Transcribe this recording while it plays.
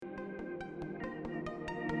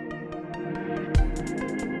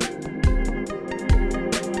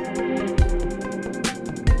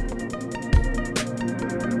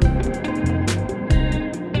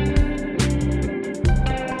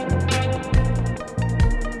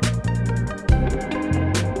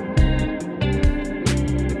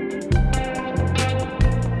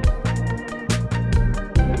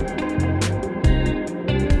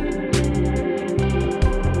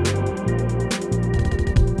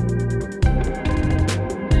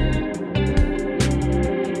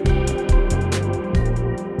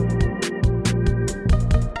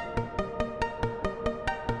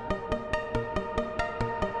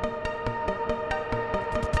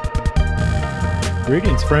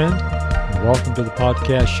Greetings, friend, and welcome to the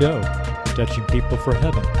podcast show, Touching People for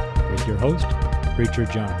Heaven, with your host, Preacher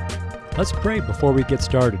John. Let's pray before we get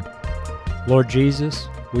started. Lord Jesus,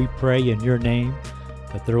 we pray in your name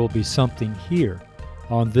that there will be something here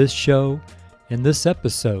on this show, in this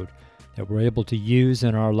episode, that we're able to use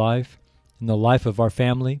in our life, in the life of our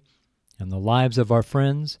family, in the lives of our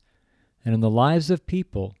friends, and in the lives of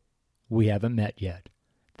people we haven't met yet.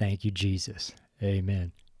 Thank you, Jesus.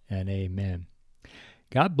 Amen and amen.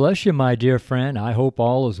 God bless you, my dear friend. I hope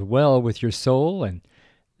all is well with your soul, and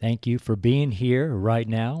thank you for being here right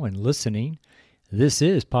now and listening. This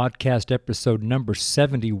is podcast episode number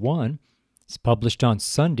 71. It's published on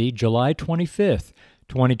Sunday, July 25th,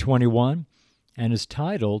 2021, and is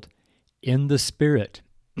titled, In the Spirit.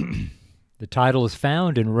 The title is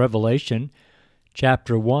found in Revelation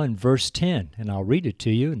chapter 1, verse 10, and I'll read it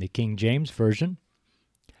to you in the King James Version.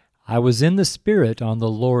 I was in the Spirit on the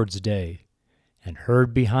Lord's day, and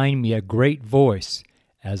heard behind me a great voice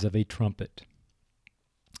as of a trumpet.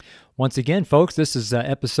 Once again, folks, this is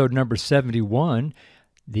episode number 71.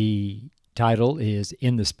 The title is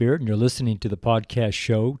In the Spirit, and you're listening to the podcast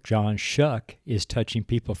show, John Shuck is Touching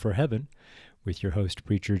People for Heaven, with your host,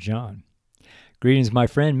 Preacher John. Greetings, my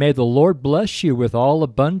friend. May the Lord bless you with all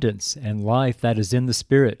abundance and life that is in the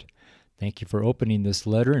Spirit. Thank you for opening this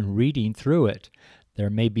letter and reading through it. There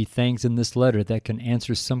may be things in this letter that can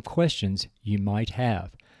answer some questions you might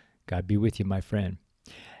have. God be with you, my friend.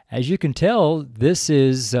 As you can tell, this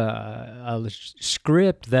is a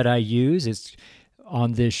script that I use. It's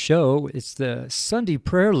on this show. It's the Sunday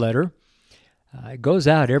prayer letter. It goes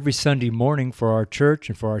out every Sunday morning for our church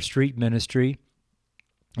and for our street ministry,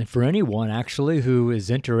 and for anyone, actually, who is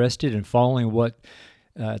interested in following what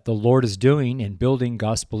the Lord is doing in building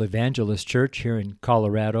Gospel Evangelist Church here in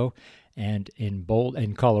Colorado and in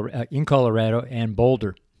Colorado and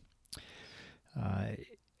Boulder. I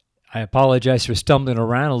apologize for stumbling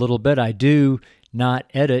around a little bit. I do not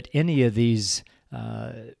edit any of these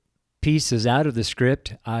pieces out of the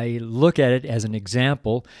script. I look at it as an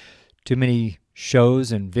example. Too many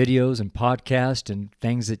shows and videos and podcasts and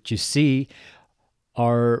things that you see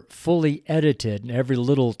are fully edited, and every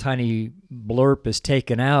little tiny blurb is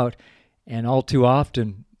taken out, and all too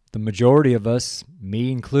often the majority of us,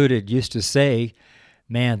 me included, used to say,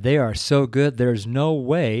 man, they are so good, there's no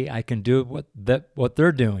way I can do what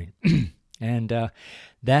they're doing. And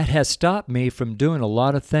that has stopped me from doing a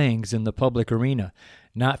lot of things in the public arena.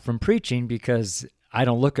 Not from preaching, because I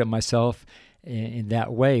don't look at myself in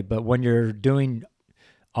that way, but when you're doing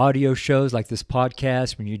audio shows like this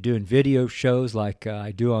podcast, when you're doing video shows like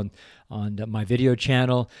I do on my video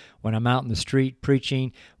channel, when I'm out in the street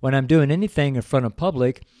preaching, when I'm doing anything in front of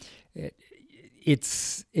public,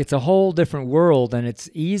 it's a whole different world, and it's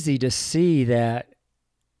easy to see that,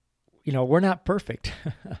 we're not perfect.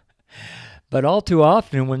 But all too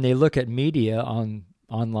often when they look at media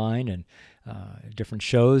online and different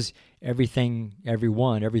shows, everything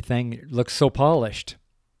looks so polished.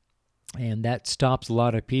 And that stops a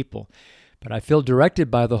lot of people. But I feel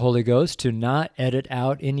directed by the Holy Ghost to not edit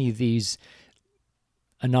out any of these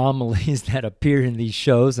anomalies that appear in these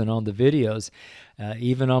shows and on the videos.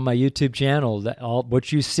 Even on my YouTube channel,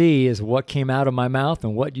 what you see is what came out of my mouth,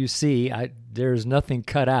 and what you see, there's nothing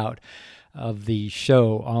cut out of the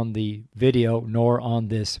show on the video nor on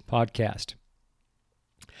this podcast.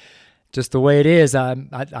 Just the way it is,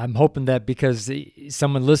 I'm hoping that because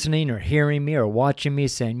someone listening or hearing me or watching me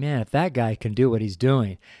saying, man, if that guy can do what he's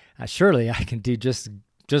doing, surely I can do just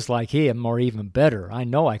like him or even better. I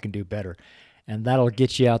know I can do better. And that'll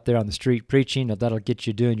get you out there on the street preaching, or that'll get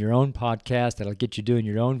you doing your own podcast, that'll get you doing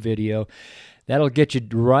your own video, that'll get you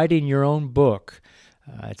writing your own book.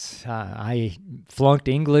 I flunked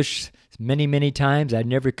English many times. I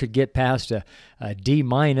never could get past a D-,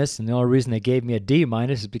 and the only reason they gave me a D-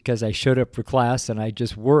 is because I showed up for class and I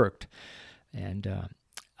just worked. And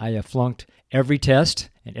I have flunked every test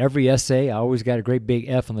and every essay. I always got a great big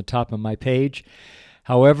F on the top of my page.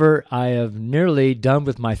 However, I have nearly done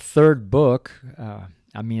with my third book.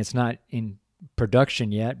 It's not in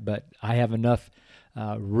production yet, but I have enough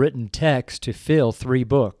written text to fill 3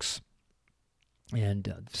 books.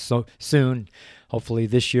 And so soon, hopefully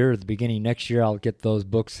this year or the beginning next year, I'll get those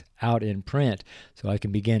books out in print so I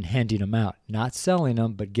can begin handing them out. Not selling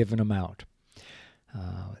them, but giving them out.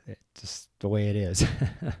 It's just the way it is.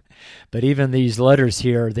 But even these letters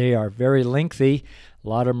here, they are very lengthy. A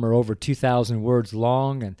lot of them are over 2,000 words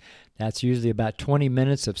long, and that's usually about 20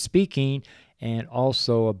 minutes of speaking, and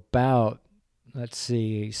also about,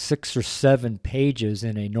 6 or 7 pages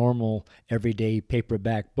in a normal everyday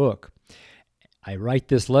paperback book. I write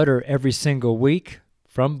this letter every single week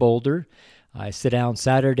from Boulder. I sit down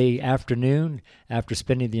Saturday afternoon after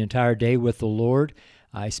spending the entire day with the Lord.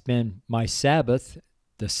 I spend my Sabbath,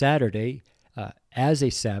 the Saturday, as a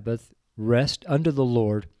Sabbath, rest under the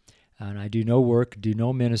Lord, and I do no work, do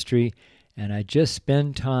no ministry, and I just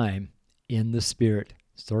spend time in the Spirit,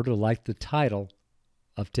 sort of like the title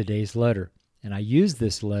of today's letter. And I use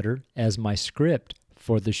this letter as my script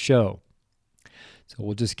for the show. So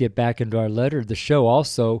we'll just get back into our letter. The show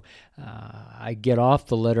also, I get off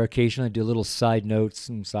the letter occasionally, do little side notes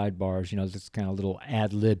and sidebars, just kind of a little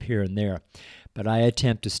ad lib here and there. But I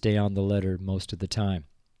attempt to stay on the letter most of the time.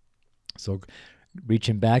 So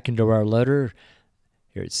reaching back into our letter,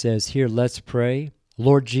 here it says here, let's pray.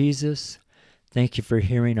 Lord Jesus, thank you for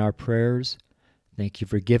hearing our prayers. Thank you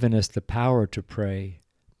for giving us the power to pray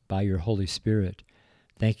by your Holy Spirit.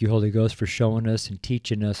 Thank you, Holy Ghost, for showing us and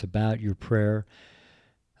teaching us about your prayer,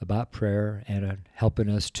 and helping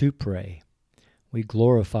us to pray. We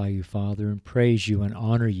glorify you, Father, and praise you and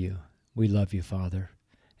honor you. We love you, Father.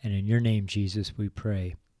 And in your name, Jesus, we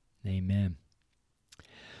pray. Amen.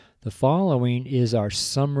 The following is our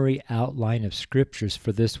summary outline of scriptures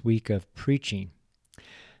for this week of preaching.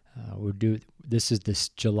 This is this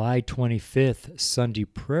July 25th Sunday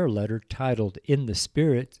prayer letter titled In the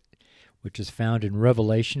Spirit, which is found in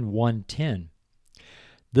Revelation 1:10.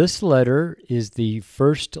 This letter is the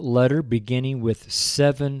first letter beginning with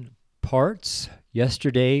 7 parts.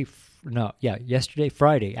 Friday.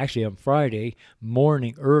 Actually, on Friday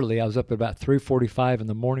morning early, I was up at about 3:45 in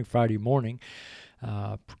the morning, Friday morning,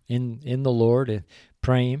 in the Lord and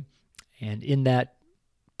praying. And in that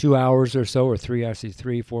 2 hours or so, or 3 hours,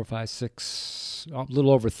 3, 4, 5, 6, a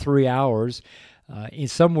little over 3 hours,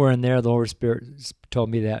 somewhere in there, the Holy Spirit told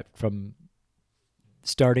me that from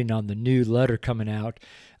starting on the new letter coming out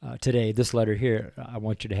today, this letter here, I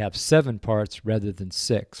want you to have 7 parts rather than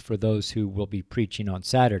 6 for those who will be preaching on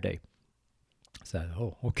Saturday.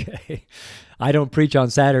 So, okay. I don't preach on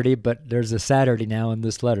Saturday, but there's a Saturday now in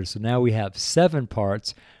this letter. So now we have 7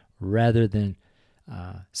 parts rather than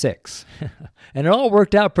 6. And it all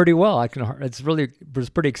worked out pretty well. It was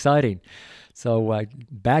pretty exciting. So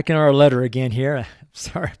back in our letter again here.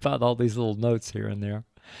 Sorry about all these little notes here and there.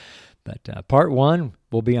 But part 1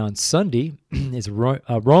 will be on Sunday, is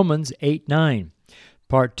Romans 8:9.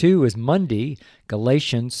 Part 2 is Monday,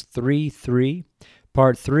 Galatians 3:3.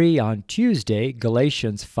 Part 3 on Tuesday,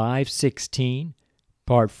 Galatians 5:16.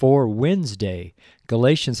 Part 4 Wednesday,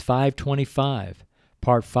 Galatians 5:25.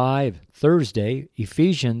 Part 5 Thursday,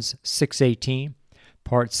 Ephesians 6:18.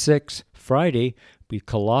 Part 6 Friday will be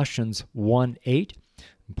Colossians 1:8.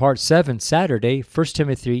 Part 7 Saturday, 1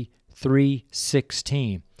 Timothy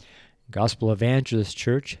 3:16. Gospel Evangelist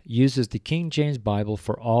Church uses the King James Bible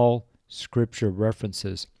for all scripture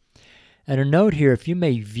references. And a note here, if you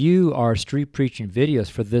may view our street preaching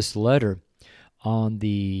videos for this letter on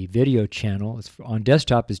the video channel, on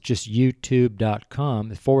desktop it's just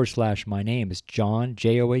youtube.com/ my name is John,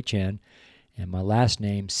 John, and my last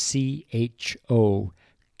name Choque.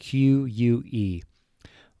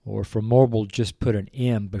 Or for mobile, just put an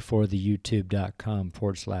M before the youtube.com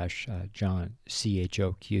 / John,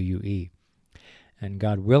 Choque. And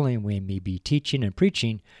God willing, we may be teaching and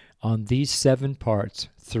preaching on these 7 parts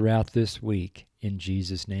throughout this week. In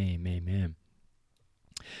Jesus' name, amen.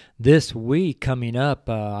 This week coming up,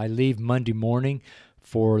 I leave Monday morning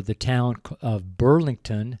for the town of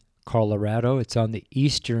Burlington, Colorado. It's on the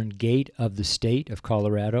eastern gate of the state of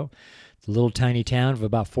Colorado. It's a little tiny town of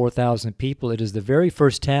about 4,000 people. It is the very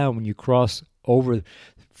first town when you cross over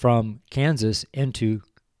from Kansas into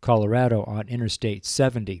Colorado on Interstate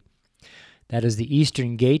 70. That is the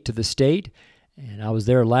eastern gate to the state, and I was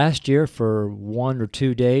there last year for 1 or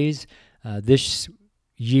 2 days. This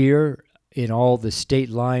year, in all the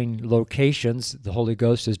state line locations, the Holy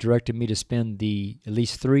Ghost has directed me to spend at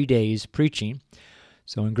least 3 days preaching.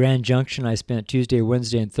 So in Grand Junction, I spent Tuesday,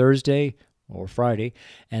 Wednesday, and Thursday, or Friday,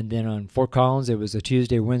 and then on Fort Collins it was a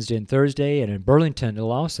Tuesday, Wednesday, and Thursday, and in Burlington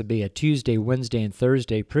it'll also be a Tuesday, Wednesday, and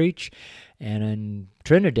Thursday preach, and in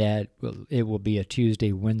Trinidad it will be a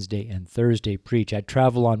Tuesday, Wednesday, and Thursday preach. I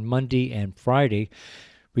travel on Monday and Friday,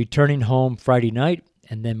 returning home Friday night,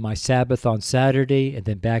 and then my Sabbath on Saturday, and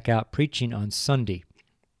then back out preaching on Sunday.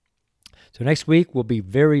 So next week we'll be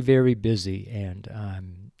very, very busy, and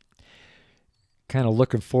I'm kind of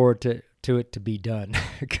looking forward to it to be done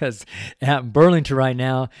because at Burlington right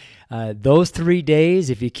now, those 3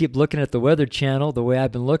 days, if you keep looking at the Weather Channel, the way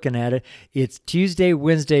I've been looking at it, it's Tuesday,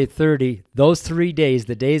 Wednesday, 30. Those 3 days,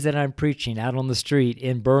 the days that I'm preaching out on the street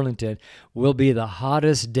in Burlington, will be the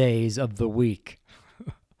hottest days of the week.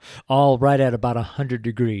 All right at about 100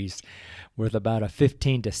 degrees with about a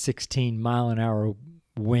 15 to 16 mile an hour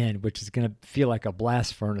wind, which is going to feel like a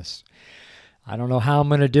blast furnace. I don't know how I'm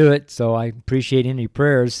going to do it, so I appreciate any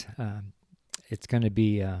prayers. It's going to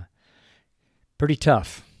be pretty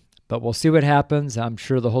tough, but we'll see what happens. I'm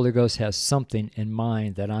sure the Holy Ghost has something in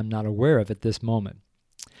mind that I'm not aware of at this moment.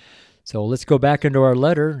 So let's go back into our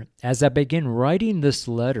letter. As I begin writing this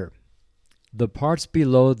letter, the parts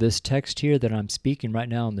below this text here that I'm speaking right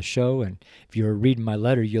now on the show, and if you're reading my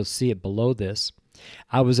letter, you'll see it below this,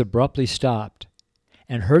 I was abruptly stopped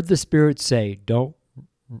and heard the Spirit say, don't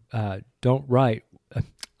write.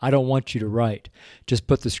 I don't want you to write. Just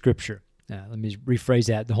put the scripture. Now, let me rephrase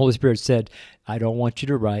that. The Holy Spirit said, I don't want you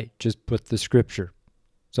to write. Just put the scripture.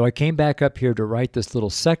 So I came back up here to write this little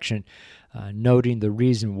section, noting the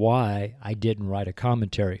reason why I didn't write a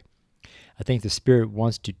commentary. I think the Spirit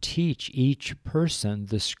wants to teach each person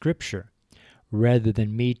the scripture rather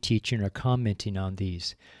than me teaching or commenting on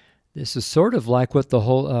these. This is sort of like what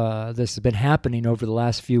this has been happening over the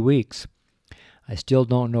last few weeks. I still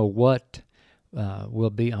don't know what will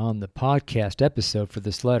be on the podcast episode for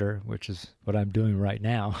this letter, which is what I'm doing right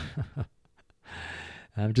now.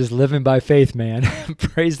 I'm just living by faith, man.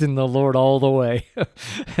 Praising the Lord all the way.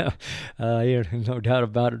 No doubt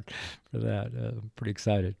about it for that. I'm pretty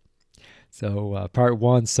excited. So part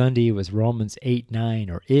 1 Sunday was Romans 8:9,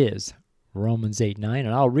 or is Romans 8:9. And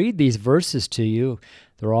I'll read these verses to you.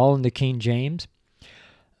 They're all in the King James.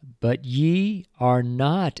 But ye are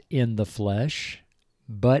not in the flesh,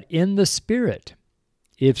 but in the Spirit,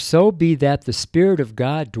 if so be that the Spirit of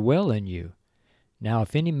God dwell in you. Now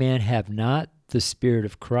if any man have not the Spirit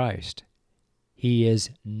of Christ, he is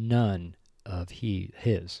none of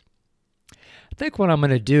his. I think what I'm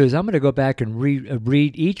going to do is I'm going to go back and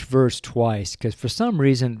read each verse twice, because for some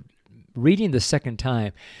reason, reading the second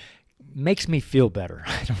time makes me feel better.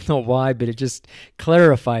 I don't know why, but it just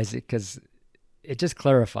clarifies it, because it just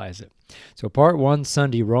clarifies it. So part 1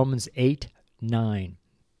 Sunday, Romans 8:9.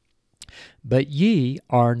 But ye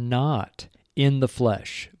are not in the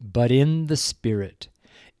flesh, but in the Spirit,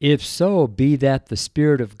 if so be that the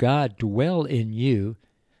Spirit of God dwell in you.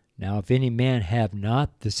 Now if any man have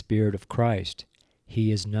not the Spirit of Christ,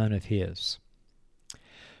 he is none of his.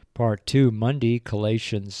 Part 2, Monday,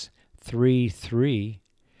 Galatians 3:3.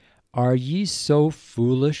 Are ye so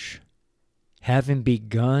foolish? Having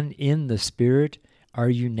begun in the Spirit, are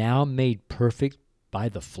you now made perfect by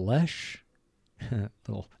the flesh?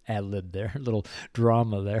 Little ad-lib there, little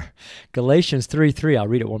drama there. Galatians 3:3, I'll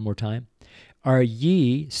read it one more time. Are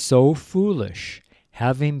ye so foolish?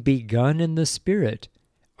 Having begun in the Spirit,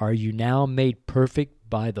 are you now made perfect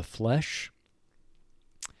by the flesh?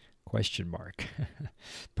 Question mark.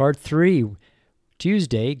 Part 3,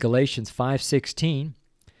 Tuesday, Galatians 5:16.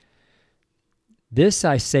 This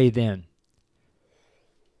I say then.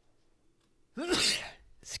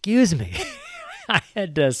 Excuse me. I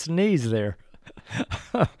had to sneeze there.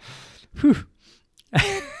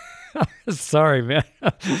 Sorry, man.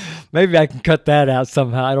 Maybe I can cut that out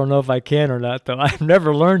somehow. I don't know if I can or not, though. I've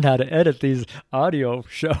never learned how to edit these audio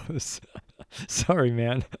shows. Sorry,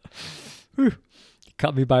 man.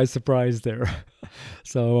 Caught me by surprise there.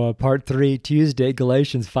 So part 3, Tuesday,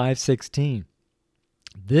 Galatians 5:16.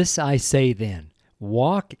 This I say then,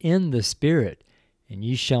 walk in the Spirit, and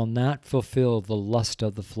ye shall not fulfill the lust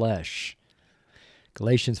of the flesh.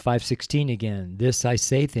 Galatians 5:16 again. This I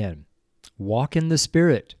say then, walk in the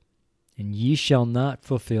Spirit, and ye shall not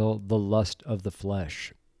fulfill the lust of the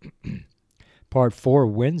flesh. Part 4,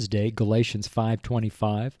 Wednesday, Galatians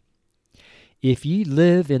 5:25. If we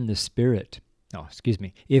live in the Spirit, let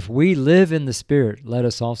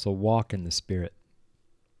us also walk in the Spirit.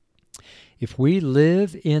 If we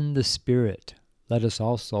live in the Spirit, let us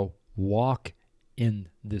also walk in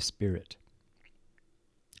the Spirit.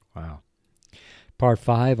 Wow. Part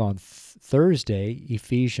 5 on Thursday,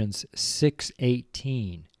 Ephesians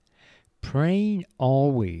 6:18. Praying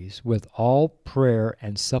always with all prayer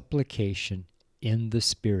and supplication in the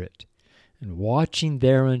Spirit, and watching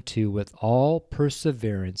thereunto with all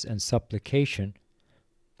perseverance and supplication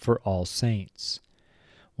for all saints.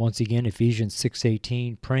 Once again, Ephesians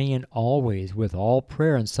 6:18, praying always with all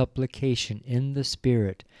prayer and supplication in the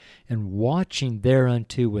Spirit, and watching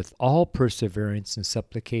thereunto with all perseverance and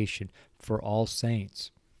supplication for all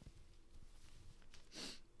saints.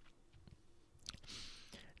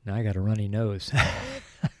 Now I got a runny nose.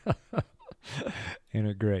 Ain't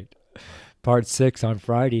it great? Part 6 on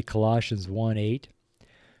Friday, Colossians 1:8.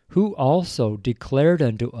 Who also declared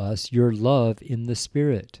unto us your love in the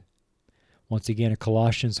Spirit. Once again,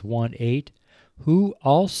 Colossians 1:8. Who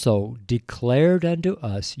also declared unto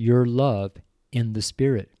us your love in the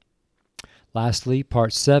Spirit. Lastly,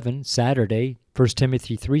 part 7, Saturday, 1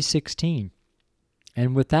 Timothy 3:16.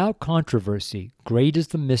 And without controversy, great is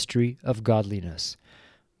the mystery of godliness.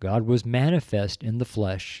 God was manifest in the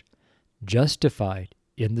flesh, justified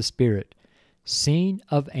in the Spirit, seen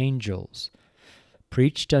of angels,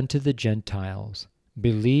 preached unto the Gentiles,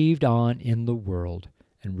 believed on in the world,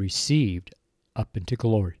 and received up into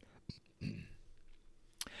glory.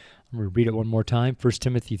 I'm going to read it one more time. 1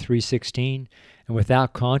 Timothy 3:16, and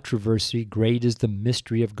without controversy, great is the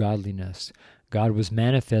mystery of godliness. God was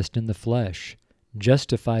manifest in the flesh,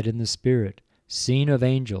 justified in the Spirit, seen of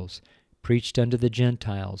angels, preached unto the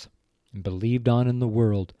Gentiles, and believed on in the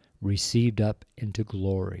world, received up into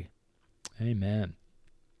glory. Amen.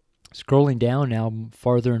 Scrolling down now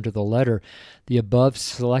farther into the letter, the above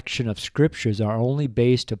selection of scriptures are only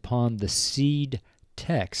based upon the seed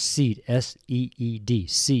text, seed, S-E-E-D,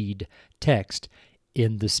 seed text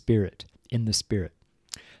in the Spirit,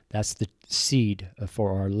 That's the seed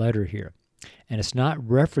for our letter here. And it's not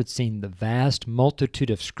referencing the vast multitude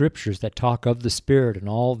of scriptures that talk of the Spirit in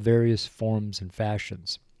all various forms and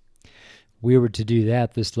fashions. If we were to do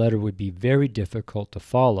that, this letter would be very difficult to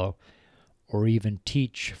follow or even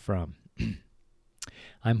teach from.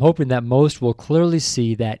 I'm hoping that most will clearly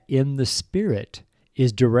see that in the Spirit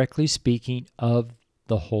is directly speaking of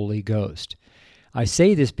the Holy Ghost. I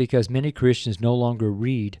say this because many Christians no longer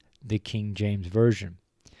read the King James Version.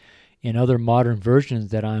 In other modern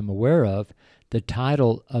versions that I'm aware of, the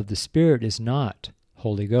title of the Spirit is not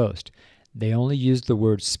Holy Ghost. They only use the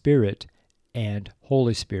word Spirit and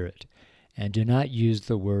Holy Spirit, and do not use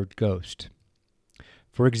the word Ghost.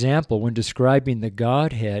 For example, when describing the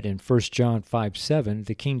Godhead in 1 John 5:7,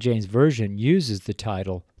 the King James Version uses the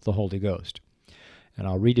title the Holy Ghost. And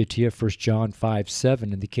I'll read it to you, 1 John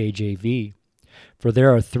 5:7 in the KJV. For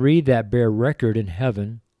there are three that bear record in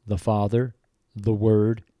heaven, the Father, the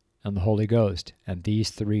Word, and the Holy Ghost, and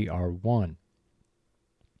these three are one.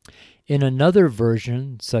 In another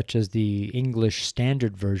version, such as the English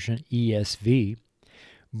Standard Version, ESV,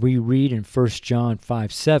 we read in 1 John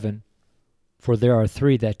 5:7, for there are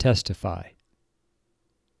three that testify.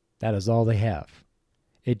 That is all they have.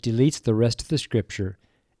 It deletes the rest of the Scripture,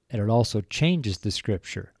 and it also changes the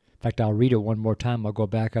Scripture. In fact, I'll read it one more time. I'll go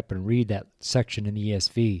back up and read that section in the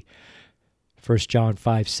ESV. 1 John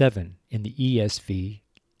 5:7 in the ESV,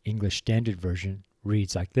 English Standard Version,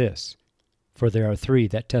 reads like this, for there are three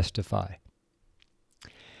that testify.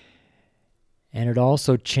 And it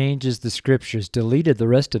also changes the Scriptures, deleted the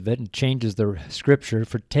rest of it and changes the Scripture.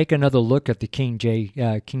 Take another look at the King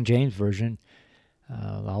James Version.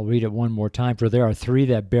 I'll read it one more time. For there are three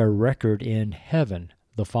that bear record in heaven,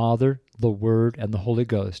 the Father, the Word, and the Holy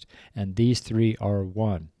Ghost, and these three are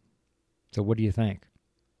one. So what do you think?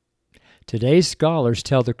 Today's scholars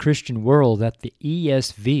tell the Christian world that the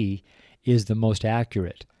ESV is the most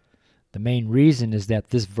accurate. The main reason is that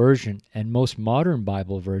this version and most modern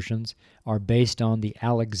Bible versions are based on the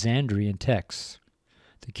Alexandrian texts.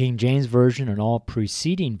 The King James Version and all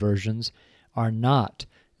preceding versions are not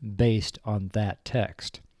based on that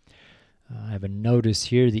text. I have a notice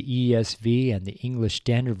here, the ESV and the English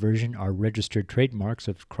Standard Version are registered trademarks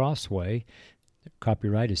of Crossway. The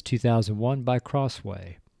copyright is 2001 by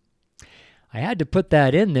Crossway. I had to put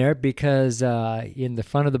that in there because in the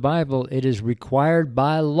front of the Bible, it is required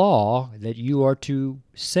by law that you are to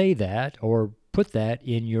say that or put that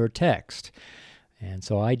in your text. And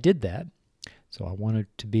so I did that. So I wanted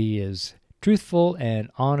to be as truthful and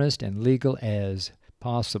honest and legal as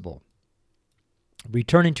possible.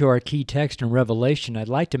 Returning to our key text in Revelation, I'd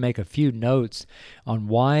like to make a few notes on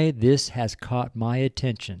why this has caught my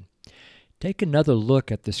attention. Take another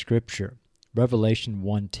look at the scripture, Revelation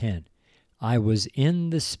 1:10. I was in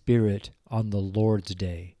the Spirit on the Lord's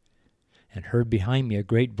day, and heard behind me a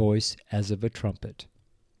great voice as of a trumpet.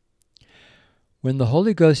 When the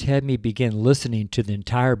Holy Ghost had me begin listening to the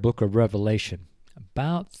entire book of Revelation,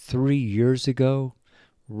 about 3 years ago,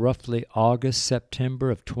 roughly August, September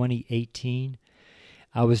of 2018,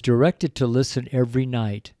 I was directed to listen every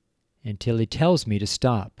night until He tells me to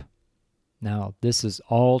stop. Now, this is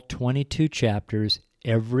all 22 chapters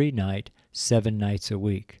every night, 7 nights a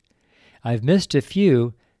week. I've missed a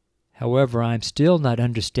few, however, I'm still not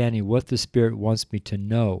understanding what the Spirit wants me to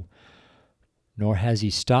know, nor has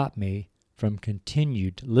He stopped me from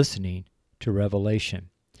continued listening to Revelation.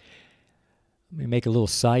 Let me make a little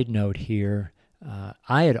side note here.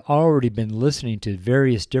 I had already been listening to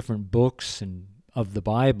various different books and of the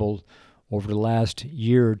Bible over the last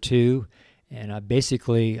year or two, and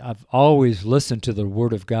I've always listened to the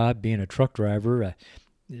Word of God. Being a truck driver,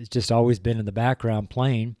 it's just always been in the background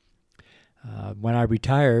playing. When I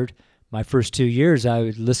retired, my first 2 years, I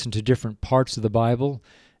would listen to different parts of the Bible,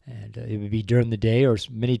 and it would be during the day or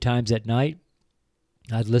many times at night.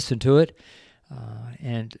 I'd listen to it,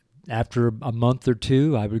 and after a month or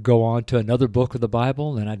two, I would go on to another book of the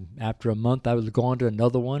Bible, and after a month, I would go on to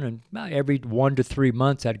another one, and every 1 to 3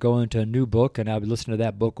 months, I'd go into a new book, and I would listen to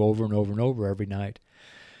that book over and over and over every night.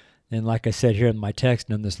 And like I said here in my text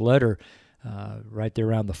and in this letter, right there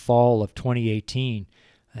around the fall of 2018,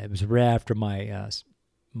 it was right after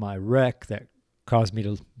my wreck that caused me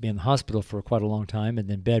to be in the hospital for quite a long time, and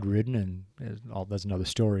then bedridden, and that's another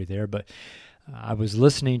story there. But I was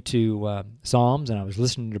listening to Psalms, and I was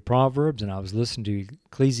listening to Proverbs, and I was listening to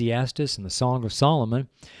Ecclesiastes and the Songs of Solomon,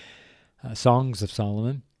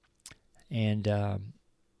 and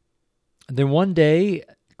then one day,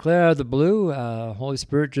 clear out of the blue, Holy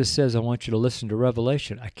Spirit just says, I want you to listen to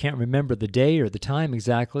Revelation. I can't remember the day or the time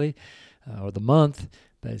exactly, or the month,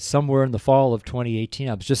 but somewhere in the fall of 2018,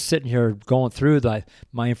 I was just sitting here going through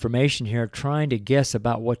my information here, trying to guess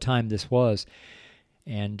about what time this was.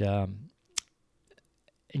 And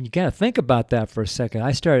you got to think about that for a second.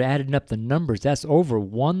 I started adding up the numbers. That's over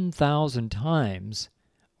 1,000 times,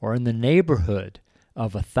 or in the neighborhood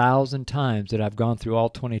of 1,000 times that I've gone through all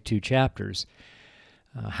 22 chapters.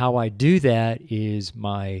 How I do that is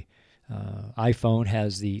my iPhone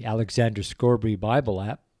has the Alexander Scourby Bible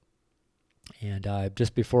app, and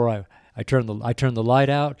just before I turn the light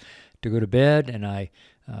out to go to bed, and I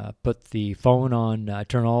put the phone on, I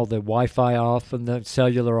turn all the Wi-Fi off and the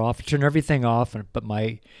cellular off, turn everything off, but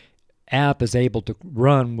my app is able to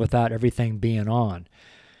run without everything being on.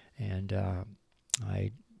 And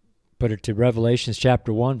I put it to Revelations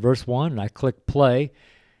chapter 1, verse 1, and I click play,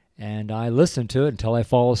 and I listen to it until I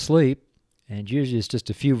fall asleep. And usually it's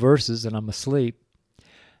just a few verses and I'm asleep.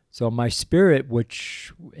 So my spirit,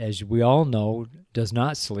 which, as we all know, does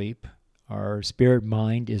not sleep, our spirit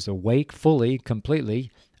mind is awake fully,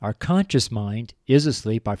 completely. Our conscious mind is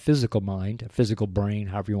asleep. Our physical mind, physical brain,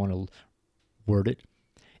 however you want to word it,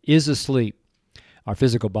 is asleep. Our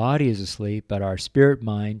physical body is asleep, but our spirit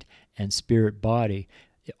mind and spirit body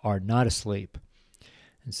are not asleep.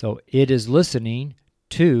 And so it is listening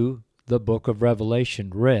to the book of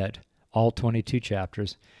Revelation read, all 22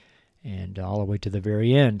 chapters, and all the way to the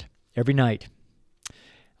very end, every night.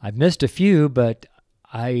 I've missed a few, but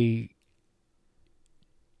I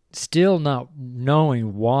still not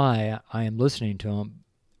knowing why I am listening to them.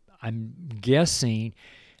 I'm guessing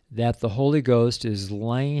that the Holy Ghost is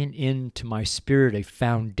laying into my spirit a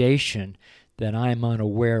foundation that I'm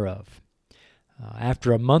unaware of.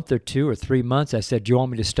 After a month or 2 or 3 months, I said, do you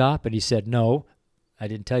want me to stop? And he said, no, I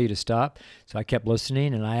didn't tell you to stop. So I kept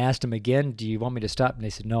listening, and I asked him again, do you want me to stop? And they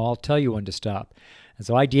said, no, I'll tell you when to stop. And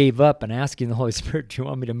so I gave up and asking the Holy Spirit, do you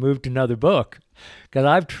want me to move to another book? Because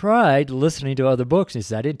I've tried listening to other books. And he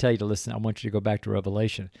said, I didn't tell you to listen. I want you to go back to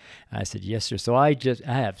Revelation. And I said, yes, sir. So I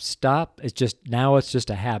have stopped. Now it's just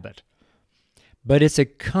a habit. But it's a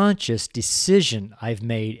conscious decision I've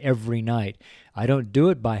made every night. I don't do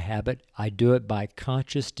it by habit. I do it by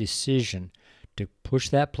conscious decision to push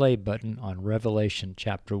that play button on Revelation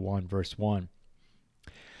chapter 1, verse 1.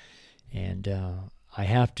 And I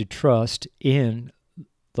have to trust in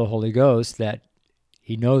the Holy Ghost that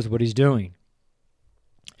he knows what he's doing.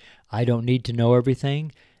 I don't need to know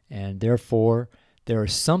everything, and therefore there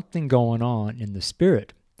is something going on in the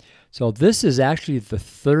Spirit. So this is actually the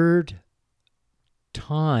third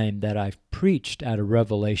time that I've preached out of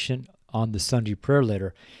Revelation on the Sunday prayer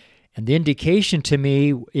letter. And the indication to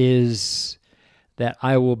me is that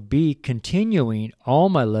I will be continuing all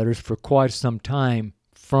my letters for quite some time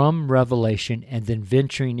from Revelation and then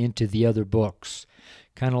venturing into the other books.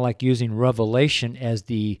 Kind of like using Revelation as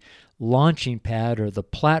the launching pad or the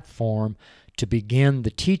platform to begin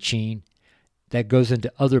the teaching that goes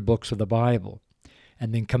into other books of the Bible,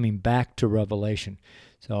 and then coming back to Revelation.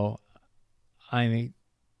 So, I mean,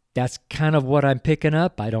 that's kind of what I'm picking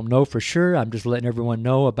up. I don't know for sure. I'm just letting everyone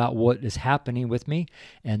know about what is happening with me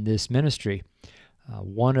and this ministry.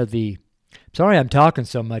 Sorry I'm talking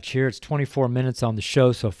so much here. It's 24 minutes on the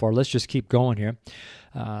show so far. Let's just keep going here.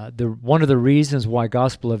 One of the reasons why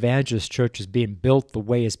Gospel Evangelist Church is being built the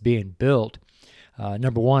way it's being built,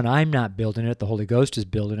 number one, I'm not building it. The Holy Ghost is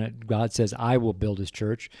building it. God says, I will build this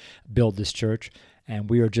church, and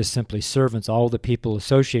we are just simply servants. All the people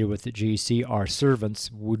associated with the GEC are servants.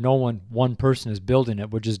 One person is building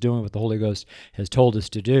it. We're just doing what the Holy Ghost has told us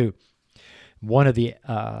to do. One of the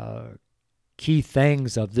key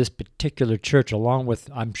things of this particular church, along with,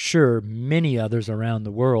 I'm sure, many others around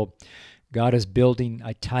the world, God is building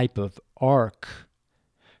a type of ark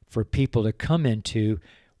for people to come into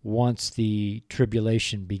once the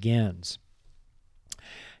tribulation begins.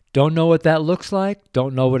 Don't know what that looks like.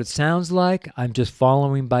 Don't know what it sounds like. I'm just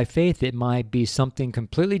following by faith. It might be something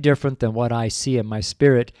completely different than what I see in my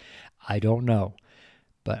spirit. I don't know.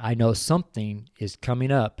 But I know something is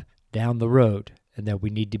coming up down the road and that we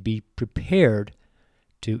need to be prepared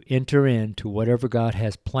to enter into whatever God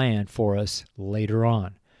has planned for us later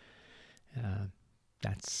on.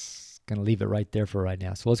 That's going to leave it right there for right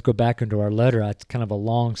now. So let's go back into our letter. It's kind of a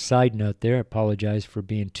long side note there. I apologize for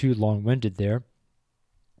being too long-winded there.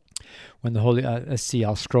 When the Holy, let's see,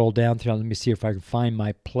 I'll scroll down through. Let me see if I can find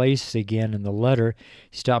my place again in the letter.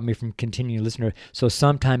 He stopped me from continuing listening. So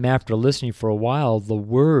sometime after listening for a while, the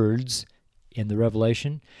words in the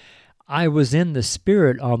Revelation, I was in the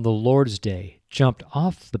Spirit on the Lord's day, jumped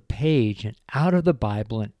off the page and out of the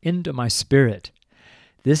Bible and into my spirit.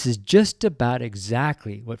 This is just about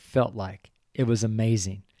exactly what felt like. It was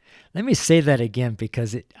amazing. Let me say that again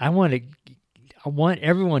because I want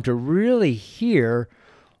everyone to really hear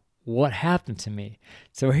what happened to me.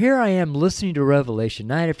 So here I am listening to Revelation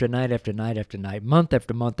night after night after night after night, month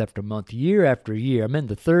after month after month, year after year. I'm in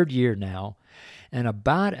the third year now. And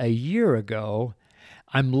about a year ago,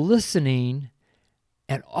 I'm listening,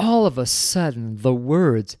 and all of a sudden, the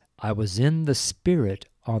words, I was in the Spirit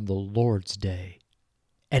on the Lord's day.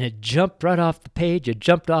 And it jumped right off the page, it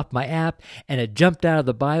jumped off my app, and it jumped out of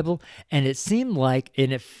the Bible, and it seemed like,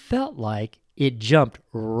 and it felt like, it jumped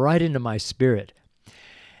right into my spirit.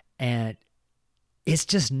 And it's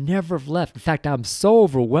just never left. In fact, I'm so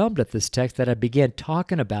overwhelmed at this text that I began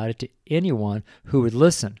talking about it to anyone who would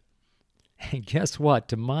listen. And guess what?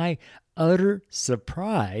 To my utter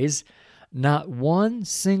surprise, not one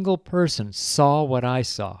single person saw what I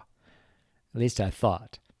saw. At least I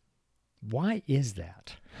thought. Why is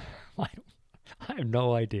that? I have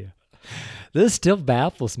no idea. This still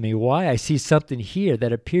baffles me why I see something here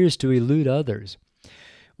that appears to elude others.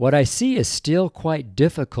 What I see is still quite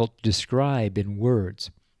difficult to describe in words.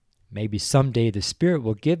 Maybe someday the Spirit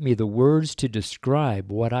will give me the words to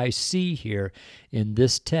describe what I see here in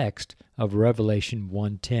this text of Revelation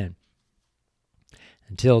 1:10.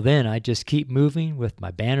 Until then, I just keep moving with my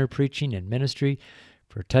banner preaching and ministry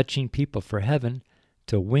for touching people for heaven,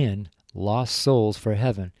 to win lost souls for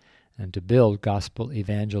heaven, and to build Gospel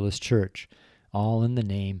Evangelist Church, all in the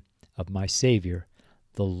name of my Savior,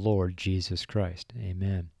 the Lord Jesus Christ.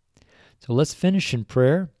 Amen. So let's finish in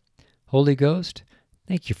prayer. Holy Ghost,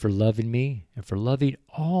 thank you for loving me and for loving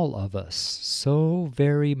all of us so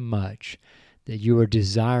very much that you are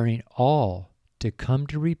desiring all to come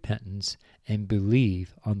to repentance and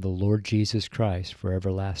believe on the Lord Jesus Christ for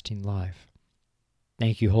everlasting life.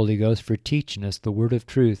 Thank you, Holy Ghost, for teaching us the word of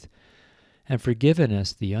truth and for giving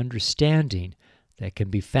us the understanding that can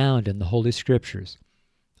be found in the Holy Scriptures.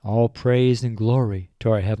 All praise and glory to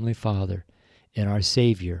our Heavenly Father and our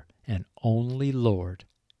Savior and only Lord,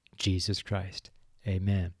 Jesus Christ.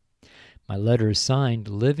 Amen. My letter is signed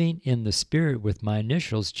Living in the Spirit with my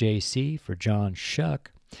initials J.C. for John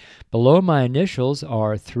Shuck. Below my initials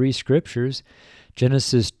are 3 scriptures,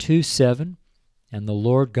 Genesis 2:7, and the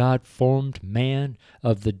Lord God formed man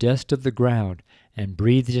of the dust of the ground and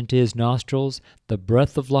breathed into his nostrils the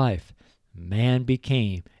breath of life. Man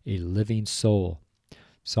became a living soul.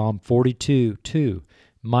 Psalm 42:2,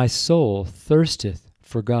 my soul thirsteth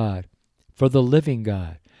for God, for the living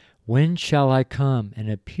God. When shall I come and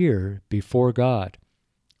appear before God?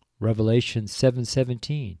 Revelation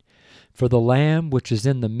 7:17, for the Lamb which is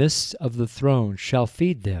in the midst of the throne shall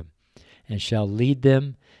feed them, and shall lead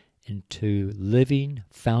them into living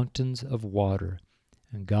fountains of water,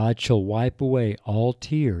 and God shall wipe away all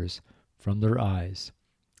tears from their eyes.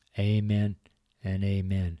 Amen and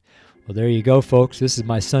amen. Well, there you go, folks. This is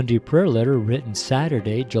my Sunday prayer letter written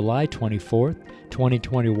Saturday, July 24th,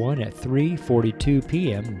 2021 at 3:42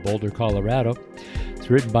 p.m. in Boulder, Colorado. It's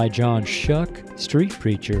written by John Shuck, street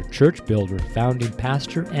preacher, church builder, founding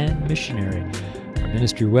pastor, and missionary. Our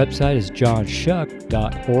ministry website is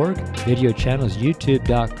johnshuck.org. Video channel is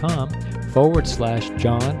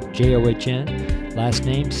youtube.com/John, John, last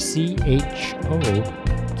name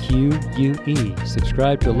CHOQUE.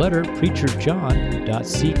 Subscribe to a letter,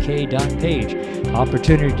 preacherjohn.ck.page.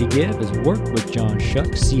 Opportunity to give is work with John Shuck,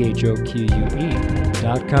 CHOQUE.com.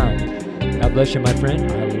 God bless you, my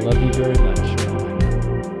friend. I love you very much.